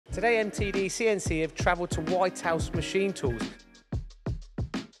Today MTDCNC have travelled to Whitehouse Machine Tools.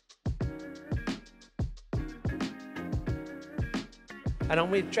 And I'm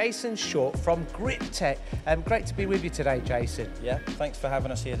with Jason Short from Grip-Tec. Great to be with you today, Jason. Yeah, thanks for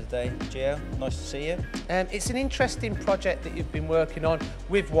having us here today, Gio. Nice to see you. It's an interesting project that you've been working on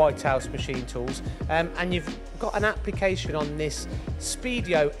with Whitehouse Machine Tools, and you've got an application on this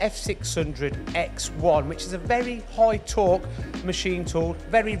Speedio F600 X1, which is a very high torque machine tool,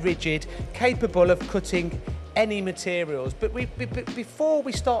 very rigid, capable of cutting any materials. But before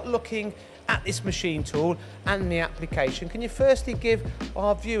we start looking at this machine tool and the application, can you firstly give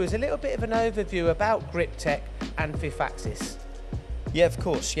our viewers a little bit of an overview about Grip-Tec and Fifth Axis? Yeah, of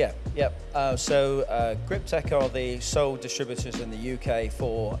course, yeah. Grip-Tec are the sole distributors in the UK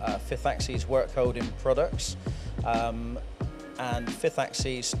for Fifth Axis work holding products. And Fifth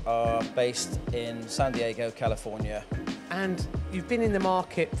Axis are based in San Diego, California. And you've been in the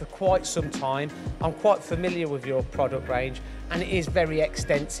market for quite some time. I'm quite familiar with your product range, and it is very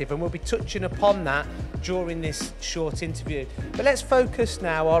extensive, and we'll be touching upon that during this short interview. But let's focus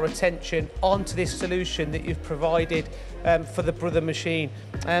now our attention onto this solution that you've provided for the Brother machine.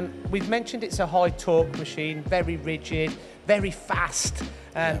 We've mentioned it's a high torque machine, very rigid, very fast.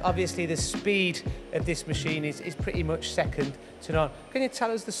 Obviously the speed of this machine is pretty much second to none. Can you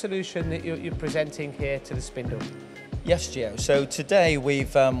tell us the solution that you're presenting here to the spindle? Yes, Gio. So today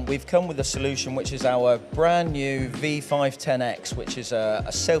we've come with a solution which is our brand new V510X, which is a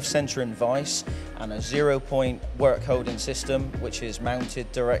self-centering vise and a 0-point work holding system which is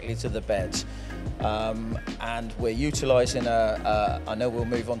mounted directly to the bed. And we're utilising I know we'll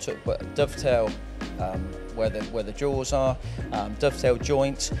move on to it, but a dovetail where the jaws are, dovetail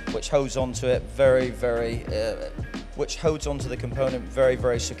joint which holds onto it which holds onto the component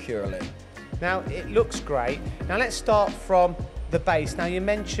very securely. Now, it looks great. Now, let's start from the base. Now, you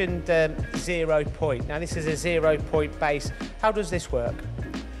mentioned 0 point. Now, this is a 0-point base. How does this work?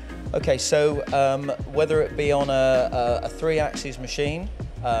 Okay, so whether it be on a 3-axis machine,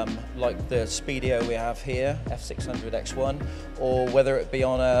 like the Speedio we have here, F600 X1, or whether it be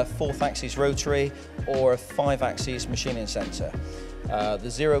on a 4th-axis rotary or a 5-axis machining centre. The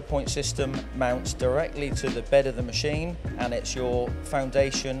 0-point system mounts directly to the bed of the machine, and it's your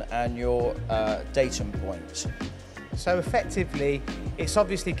foundation and your datum point. So effectively, it's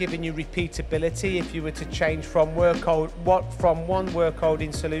obviously giving you repeatability if you were to change from one work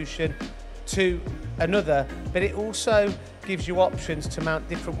holding solution to another, but it also gives you options to mount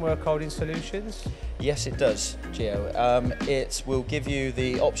different work holding solutions? Yes, it does, Gio. It will give you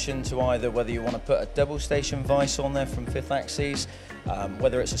the option to either whether you want to put a double station vise on there from Fifth Axis,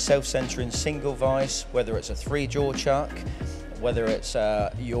 whether it's a self-centering single vise, whether it's a 3-jaw chuck, whether it's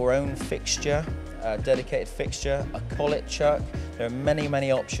your own fixture, a dedicated fixture, a collet chuck. There are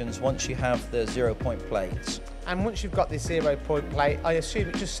many options once you have the 0-point plates. And once you've got this 0-point plate, I assume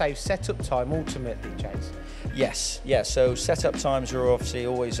it just saves setup time ultimately, Chase? Yes, yeah, so setup times are obviously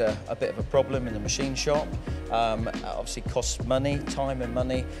always a bit of a problem in the machine shop. Obviously costs money, time and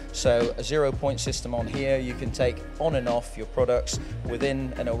money. So a 0-point system on here, you can take on and off your products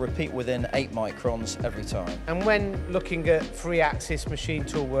and it'll repeat within 8 microns every time. And when looking at 3-axis machine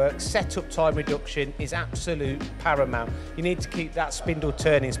tool work, setup time reduction is absolute paramount. You need to keep that spindle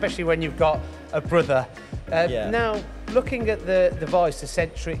turning, especially when you've got a Brother. Now, looking at the vise, the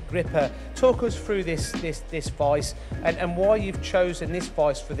centric gripper, talk us through this vise and why you've chosen this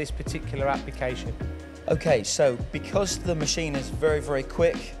vise for this particular application. Okay, so because the machine is very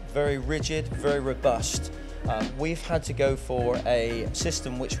quick, very rigid, very robust, we've had to go for a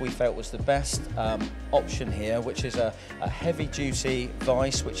system which we felt was the best option here, which is a heavy-duty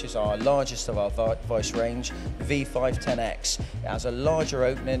vise, which is our largest of our vise range, V510X. It has a larger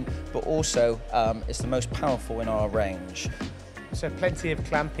opening, but also it's the most powerful in our range. So plenty of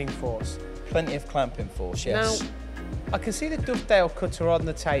clamping force. Plenty of clamping force, yes. Now, I can see the dovetail cutter on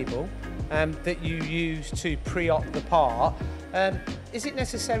the table that you use to pre-op the part. Is it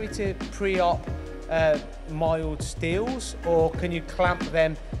necessary to pre-op mild steels, or can you clamp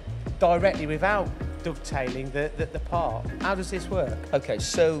them directly without dovetailing the part? How does this work? Okay,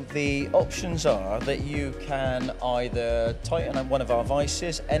 so the options are that you can either tighten up one of our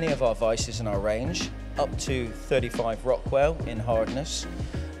vices, any of our vices in our range, up to 35 Rockwell in hardness.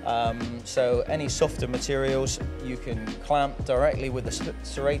 So any softer materials you can clamp directly with the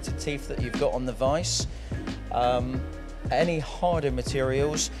serrated teeth that you've got on the vise. Any harder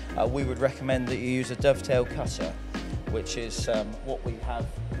materials, we would recommend that you use a dovetail cutter, which is what we have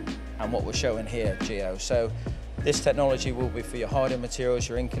and what we're showing here, Gio. So This technology will be for your harder materials,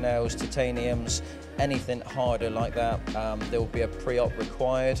 your Inconels, titaniums, anything harder like that. There will be a pre-op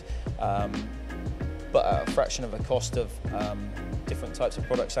required, but at a fraction of the cost of different types of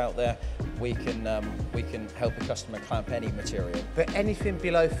products out there, we can help a customer clamp any material. But anything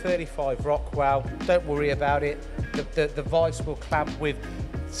below 35 Rockwell, don't worry about it. The vice will clamp with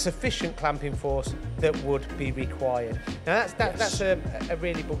sufficient clamping force that would be required. Now that's a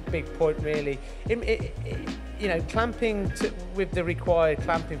really big point, really. You know, clamping with the required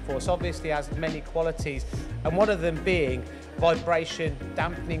clamping force obviously has many qualities, and one of them being vibration,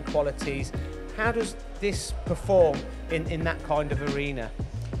 dampening qualities. How does this perform in that kind of arena?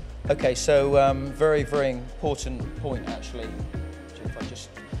 Okay, so very, very important point actually.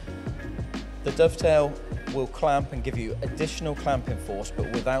 The dovetail will clamp and give you additional clamping force, but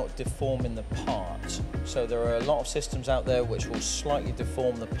without deforming the part. So there are a lot of systems out there which will slightly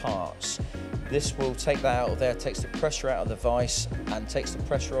deform the parts. This will take that out of there, takes the pressure out of the vise and takes the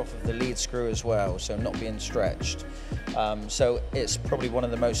pressure off of the lead screw as well, so not being stretched. So it's probably one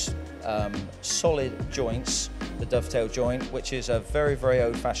of the most solid joints, the dovetail joint, which is a very, very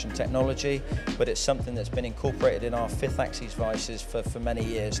old-fashioned technology, but it's something that's been incorporated in our 5th axis vices for many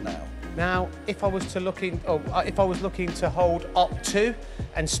years now. Now, if I was looking to hold up to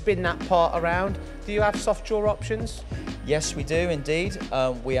and spin that part around, do you have soft jaw options? Yes, we do indeed.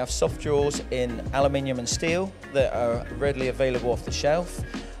 We have soft jaws in aluminium and steel that are readily available off the shelf.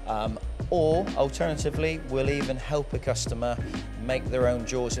 Or alternatively, we'll even help a customer make their own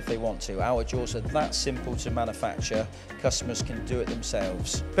jaws if they want to. Our jaws are that simple to manufacture, customers can do it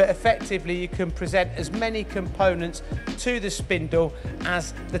themselves. But effectively you can present as many components to the spindle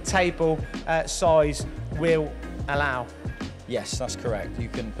as the table size will allow. Yes, that's correct. You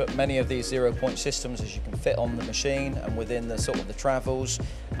can put many of these 0-point systems as you can fit on the machine and within the sort of the travels,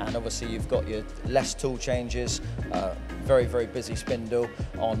 and obviously you've got your less tool changes, very, very busy spindle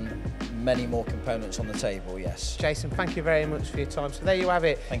on many more components on the table, yes. Jason, thank you very much for your time. So there you have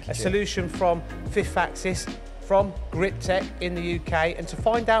it. Thank you, a solution from 5th Axis, from Grip-Tec in the UK. And to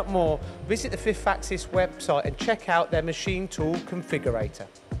find out more, visit the 5th Axis website and check out their machine tool configurator.